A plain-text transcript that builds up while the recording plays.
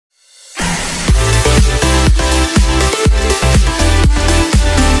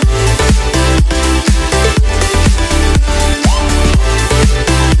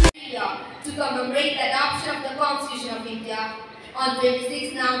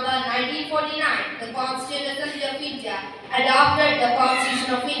Constituent Assembly of India adopted the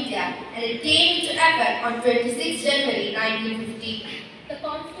Constitution of India and it came into effect on 26 January 1950.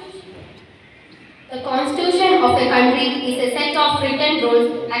 The Constitution of a country is a set of written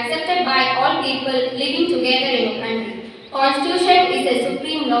rules accepted by all people living together in a country. Constitution is a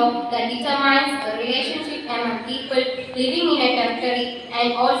supreme law that determines the relationship among people living in a territory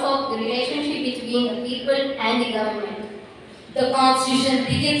and also the relationship between the people and the government. The Constitution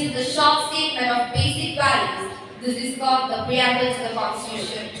begins with a short statement of basic values. This is called the preamble to the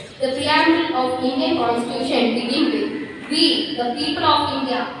Constitution. The preamble of Indian Constitution begins with, "We, the people of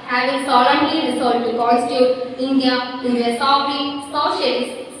India, having solemnly resolved to constitute India into a sovereign,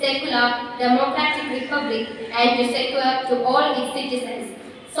 socialist, secular, democratic republic and to secure to all its citizens."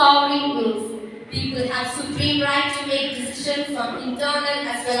 Sovereign means people have supreme right to make decisions on internal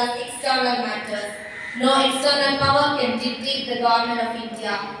as well as external matters. No external power can dictate the government of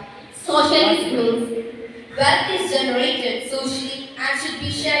India. Socialist means wealth is generated socially and should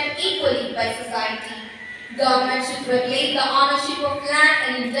be shared equally by society. Government should regulate the ownership of land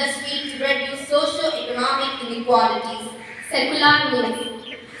and industry to reduce socio-economic inequalities. Secular means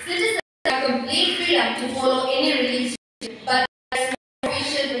citizens have complete freedom to follow any religion, but there is no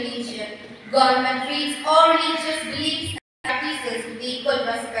official religion. Government treats all religious beliefs and practices with equal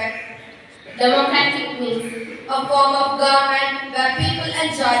respect. Democratic means a form of government where people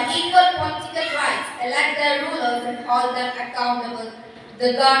enjoy equal political rights, elect their rulers and hold them accountable.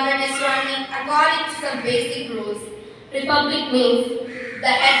 The government is running according to some basic rules. Republic means the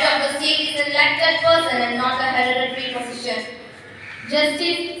head of the state is an elected person and not a hereditary position.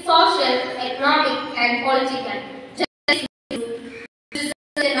 Justice, social, economic and political. Justice means citizens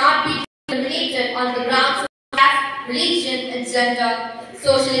cannot be discriminated on the grounds of caste, religion and gender.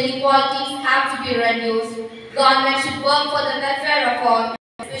 Social inequalities have to be reduced. Government should work for the welfare of all,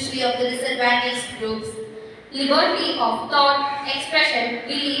 especially of the disadvantaged groups. Liberty of thought, expression,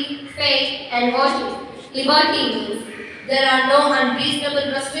 belief, faith and worship. Liberty means there are no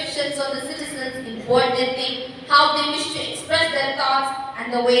unreasonable restrictions on the citizens in what they think, how they wish to express their thoughts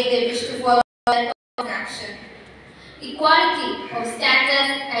and the way they wish to follow their thoughts in action. Equality of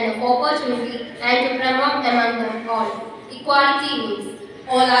status and of opportunity and to promote among them all. Equality means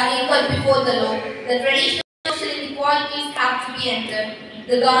all are equal before the law. The traditional social inequalities have to be ended.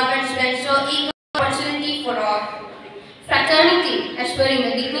 The government should ensure equal opportunity for all. Fraternity, assuring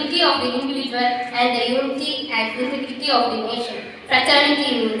the dignity of the individual and the unity and integrity of the nation. Fraternity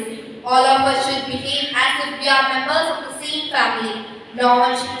means all of us should behave as if we are members of the same family. No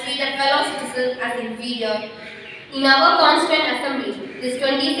one should treat a fellow citizen as inferior. In our Constituent Assembly, this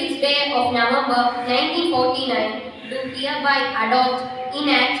 26th day of November 1949, do hereby adopt,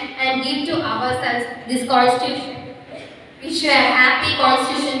 enact and give to ourselves this Constitution. Wish you a happy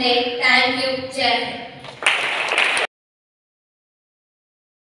Constitution Day.